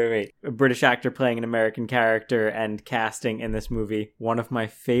 Wait. A British actor playing an American character and casting in this movie. One of my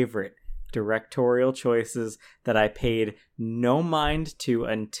favorite directorial choices that I paid no mind to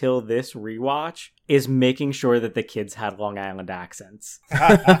until this rewatch is making sure that the kids had Long Island accents.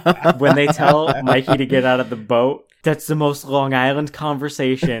 When they tell Mikey to get out of the boat, that's the most Long Island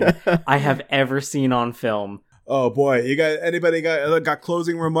conversation I have ever seen on film. Oh boy, anybody got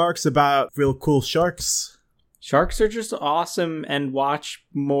closing remarks about real cool sharks? Sharks are just awesome, and watch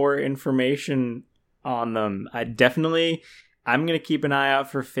more information on them. I'm going to keep an eye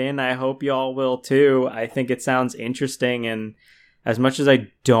out for Finn. I hope y'all will too. I think it sounds interesting, and as much as I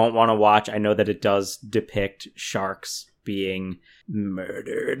don't want to watch, I know that it does depict sharks being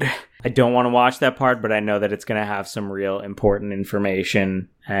murdered. I don't want to watch that part, but I know that it's going to have some real important information,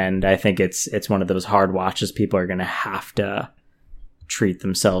 and I think it's one of those hard watches people are going to have to treat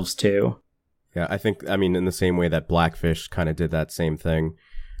themselves to. Yeah, I mean, in the same way that Blackfish kind of did that same thing,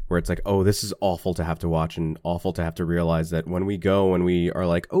 where it's like, oh, this is awful to have to watch and awful to have to realize that when we go and we are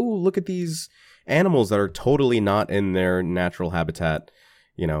like, oh, look at these animals that are totally not in their natural habitat.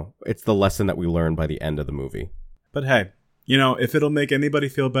 You know, it's the lesson that we learn by the end of the movie. But hey, you know, if it'll make anybody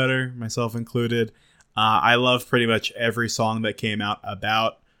feel better, myself included, I love pretty much every song that came out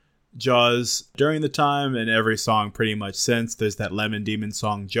about Jaws during the time, and every song pretty much since. There's that Lemon Demon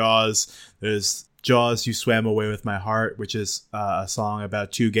song, Jaws. There's Jaws, You Swam Away With My Heart, which is a song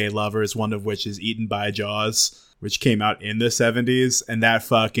about two gay lovers, one of which is eaten by Jaws, which came out in the 70s, and that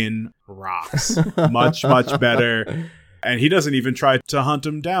fucking rocks. Much, much better. And he doesn't even try to hunt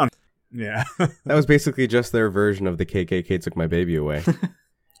him down. Yeah. That was basically just their version of the KKK Took My Baby Away.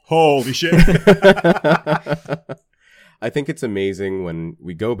 Holy shit. I think it's amazing when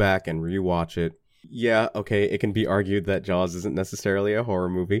we go back and rewatch it. Yeah, okay, it can be argued that Jaws isn't necessarily a horror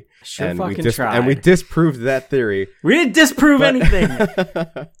movie. Sure and fucking we tried. And we disproved that theory. We didn't disprove anything.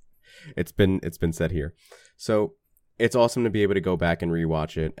 It's been said here. So it's awesome to be able to go back and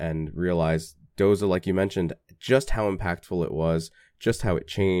rewatch it and realize Doza, like you mentioned, just how impactful it was, just how it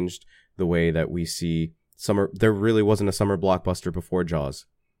changed the way that we see summer. There really wasn't a summer blockbuster before Jaws.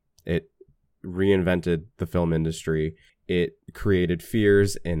 It reinvented the film industry. It created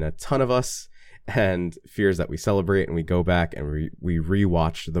fears in a ton of us, and fears that we celebrate and we go back and we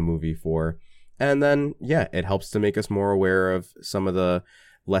rewatch the movie for. And then, yeah, it helps to make us more aware of some of the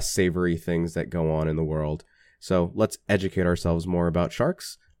less savory things that go on in the world. So let's educate ourselves more about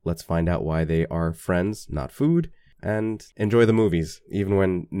sharks. Let's find out why they are friends, not food, and enjoy the movies, even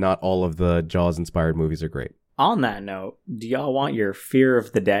when not all of the Jaws-inspired movies are great. On that note, do y'all want your fear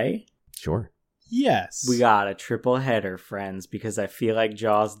of the day? Sure. Yes. We got a triple header, friends, because I feel like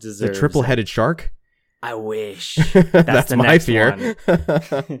Jaws deserves The triple-headed shark? I wish. That's the my next fear.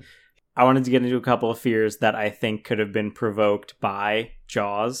 one. I wanted to get into a couple of fears that I think could have been provoked by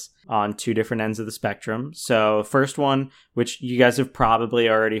Jaws on two different ends of the spectrum. So first one, which you guys have probably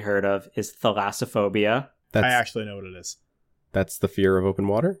already heard of, is thalassophobia. I actually know what it is. That's the fear of open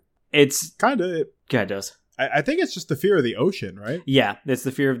water? It's Kind of. go ahead, Dos. I think it's just the fear of the ocean, right? Yeah, it's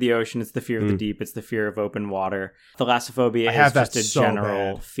the fear of the ocean, it's the fear of the deep, it's the fear of open water. Thalassophobia I have is that just a so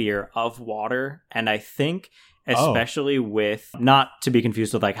general bad. fear of water, and I think especially with, not to be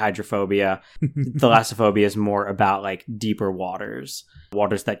confused with like hydrophobia, thalassophobia is more about like deeper waters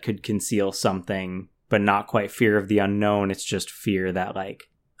that could conceal something, but not quite fear of the unknown. It's just fear that like,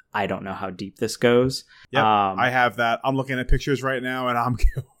 I don't know how deep this goes. Yeah, I have that. I'm looking at pictures right now, and I'm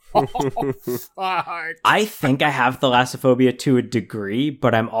oh, fuck. I think I have thalassophobia to a degree,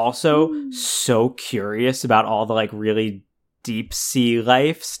 but I'm also so curious about all the like really deep sea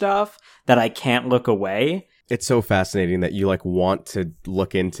life stuff that I can't look away. It's so fascinating that you like want to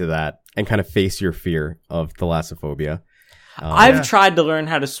look into that and kind of face your fear of thalassophobia. I've tried to learn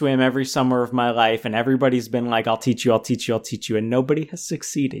how to swim every summer of my life, and everybody's been like, I'll teach you, I'll teach you, I'll teach you, and nobody has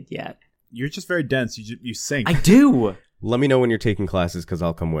succeeded yet. You're just very dense. You sink. I do. Let me know when you're taking classes because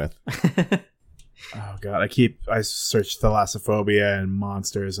I'll come with. Oh god, I searched thalassophobia and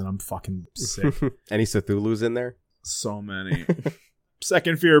monsters, and I'm fucking sick. Any Cthulhu's in there? So many.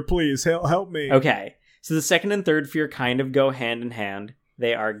 Second fear, please help me. Okay, so the second and third fear kind of go hand in hand.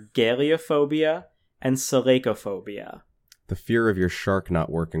 They are galeophobia and selacophobia. The fear of your shark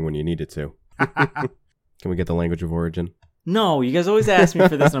not working when you need it to. Can we get the language of origin? No, you guys always ask me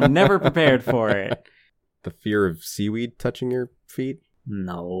for this, and I'm never prepared for it. The fear of seaweed touching your feet?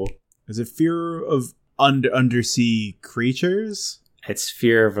 No. Is it fear of undersea creatures? It's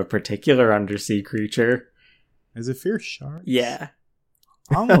fear of a particular undersea creature. Is it fear of sharks? Yeah.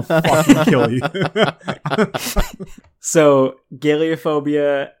 I'm gonna fucking kill you. So,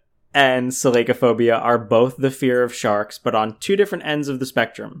 galeophobia and selacophobia are both the fear of sharks, but on two different ends of the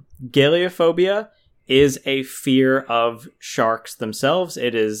spectrum. Galeophobia is a fear of sharks themselves.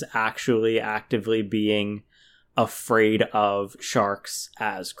 It is actually actively being afraid of sharks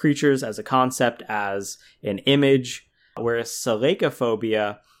as creatures, as a concept, as an image, whereas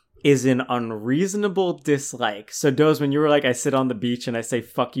selacophobia is an unreasonable dislike. So, Doz, when you were like, I sit on the beach and I say,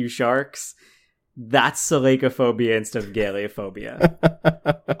 fuck you, sharks, that's selacophobia instead of galeophobia.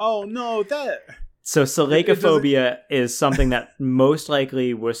 Oh, no, that... So, selacophobia is something that most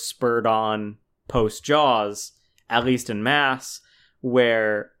likely was spurred on post-Jaws, at least in mass,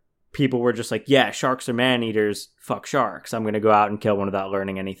 where people were just like, yeah, sharks are man-eaters, fuck sharks. I'm going to go out and kill one without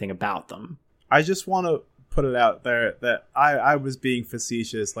learning anything about them. I just want to put it out there that I was being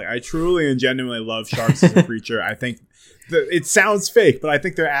facetious. Like, I truly and genuinely love sharks as a creature. I think it sounds fake, but I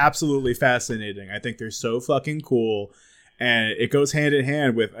think they're absolutely fascinating. I think they're so fucking cool. And it goes hand in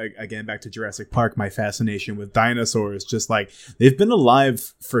hand with, again, back to Jurassic Park, my fascination with dinosaurs. Just like, they've been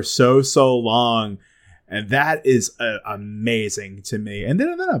alive for so long. And that is amazing to me. And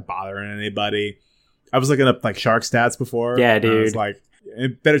they're not bothering anybody. I was looking up like shark stats before. Yeah, dude. I was like, a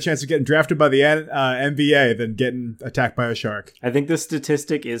better chance of getting drafted by the NBA than getting attacked by a shark. I think the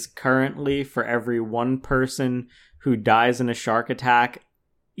statistic is currently for every one person who dies in a shark attack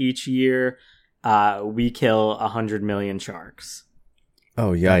each year, we kill 100 million sharks.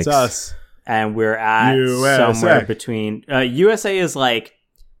 Oh, yikes. That's us. And we're at USA. somewhere between... USA is like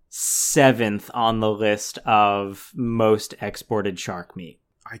 7th on the list of most exported shark meat.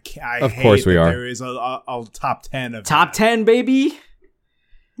 Of course we are. There is a top 10 of Top 10, baby!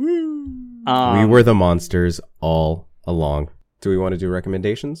 Woo. We were the monsters all along. Do we want to do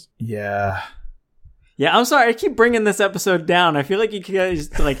recommendations? Yeah. Yeah, I'm sorry. I keep bringing this episode down. I feel like you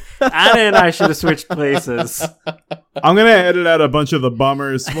guys, like, Anna and I should have switched places. I'm going to edit out a bunch of the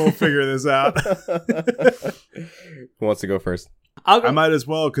bummers. We'll figure this out. Who wants to go first? I might as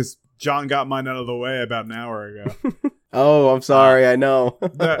well, because John got mine out of the way about an hour ago. Oh, I'm sorry. I know.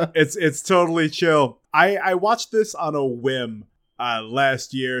 It's totally chill. I watched this on a whim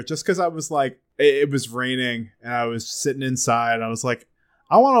last year, just because I was like, it was raining, and I was sitting inside, and I was like,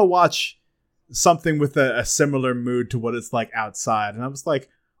 I want to watch something with a similar mood to what it's like outside. And I was like,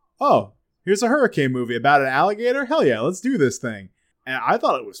 oh, here's a hurricane movie about an alligator? Hell yeah, let's do this thing. And I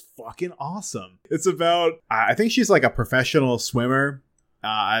thought it was fucking awesome. It's about, I think she's like a professional swimmer.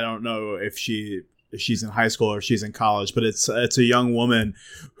 I don't know if she's in high school or she's in college, but it's a young woman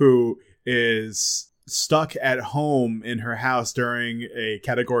who is stuck at home in her house during a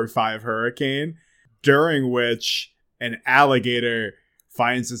Category 5 hurricane, during which an alligator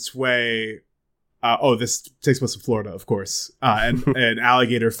finds its way. This takes place in Florida, of course. And an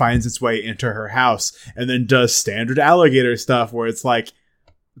alligator finds its way into her house and then does standard alligator stuff where it's like,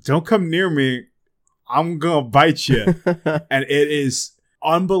 don't come near me, I'm gonna bite you. And it is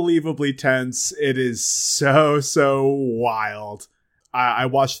unbelievably tense. It is so wild. I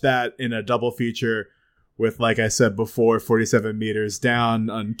watched that in a double feature with, like I said before, 47 Meters Down,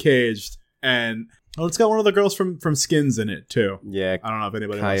 Uncaged, and it's got one of the girls from Skins in it too. Yeah, I don't know if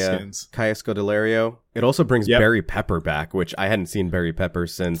anybody knows Skins. Kaya Scodelario. It also brings Yep. Barry Pepper back, which I hadn't seen Barry Pepper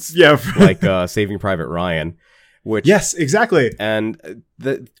since Yeah, Saving Private Ryan. Which yes, exactly. And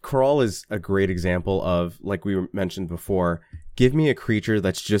the Crawl is a great example of, like we mentioned before, give me a creature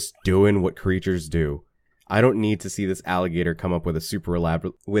that's just doing what creatures do. I don't need to see this alligator come up with a super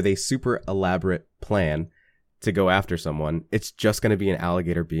elaborate plan to go after someone. It's just going to be an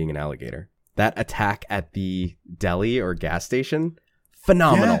alligator being an alligator. That attack at the deli or gas station,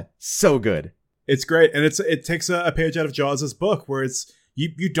 phenomenal. Yeah. So good. It's great, and it takes a page out of Jaws' book where it's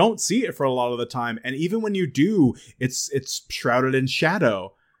you don't see it for a lot of the time, and even when you do, it's shrouded in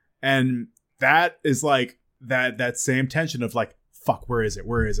shadow, and that is like that same tension of like, fuck, where is it?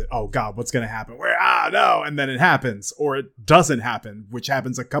 Oh God, what's gonna happen? No, and then it happens, or it doesn't happen, which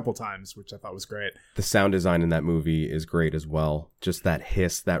happens a couple times, which I thought was great. The sound design in that movie is great as well. Just that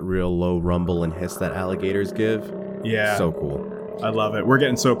hiss, that real low rumble and hiss that alligators give. Yeah, so cool. I love it. We're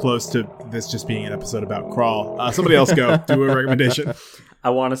getting so close to this just being an episode about Crawl. Somebody else go do a recommendation. I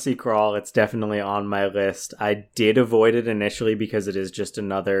want to see Crawl. It's definitely on my list. I did avoid it initially because it is just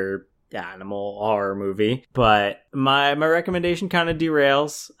another animal horror movie, but my recommendation kind of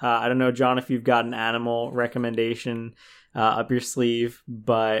derails. I don't know, John, if you've got an animal recommendation up your sleeve,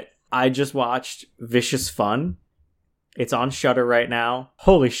 but I just watched Vicious Fun. It's on Shudder right now.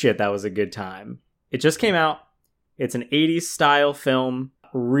 Holy shit, that was a good time. It just came out. It's an 80s style film,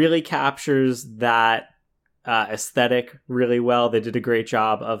 really captures that aesthetic really well. They did a great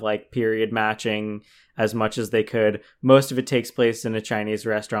job of like period matching as much as they could. Most of it takes place in a Chinese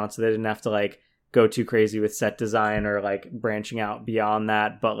restaurant, so they didn't have to like go too crazy with set design or like branching out beyond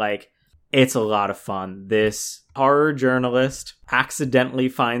that, but like it's a lot of fun. This horror journalist accidentally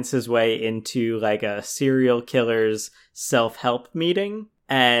finds his way into like a serial killer's self-help meeting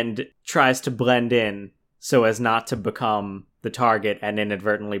and tries to blend in so as not to become the target, and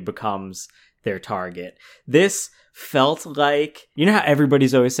inadvertently becomes their target. This felt like, you know how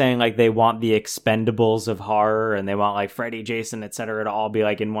everybody's always saying like they want the Expendables of horror and they want like Freddy, Jason, etc. to all be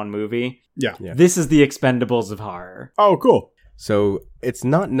like in one movie. Yeah. This is the Expendables of horror. Oh, cool. So it's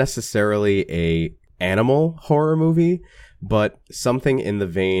not necessarily a animal horror movie, but something in the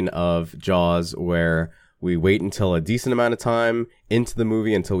vein of Jaws, where We wait until a decent amount of time into the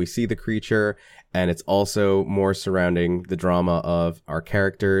movie until we see the creature, and it's also more surrounding the drama of our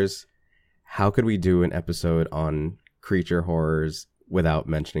characters. How could we do an episode on creature horrors without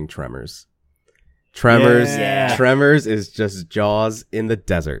mentioning Tremors? Yeah. Tremors is just Jaws in the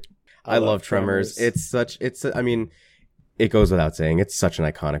desert. I love Tremors. Tremors. I mean, it goes without saying, it's such an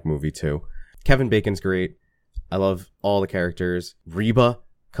iconic movie too. Kevin Bacon's great. I love all the characters. Reba,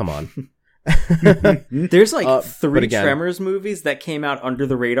 come on. There's like but 3 again- Tremors movies that came out under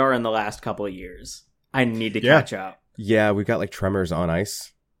the radar in the last couple of years. I need to catch up. Yeah, we've got like Tremors on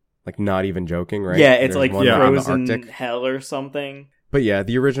Ice. Like, not even joking, right? Yeah, it's There's like one around the Frozen Arctic. Hell or something. But yeah,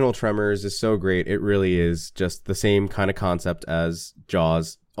 the original Tremors is so great. It really is just the same kind of concept as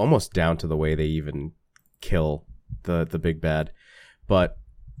Jaws, almost down to the way they even kill the big bad. But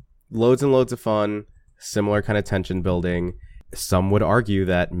loads and loads of fun, similar kind of tension building. Some would argue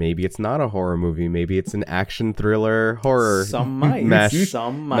that maybe it's not a horror movie. Maybe it's an action thriller horror Some might. mesh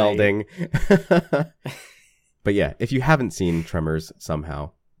Some might. melding. But yeah, if you haven't seen Tremors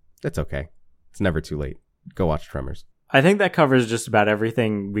somehow, it's okay. It's never too late. Go watch Tremors. I think that covers just about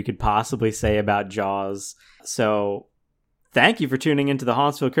everything we could possibly say about Jaws. So thank you for tuning into the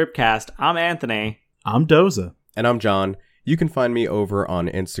Hauntsville Cryptcast. I'm Anthony. I'm Doza. And I'm John. You can find me over on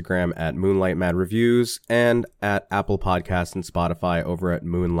Instagram at Moonlight Mad Reviews and at Apple Podcasts and Spotify over at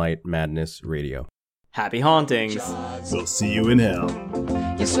Moonlight Madness Radio. Happy hauntings. We'll see you in hell.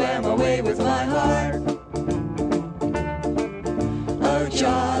 You swam away with my heart. Oh,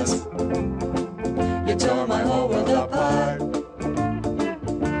 Jaws, you tore my whole world apart.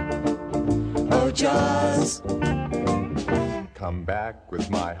 Oh, Jaws, Come back with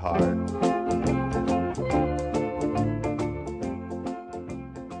my heart.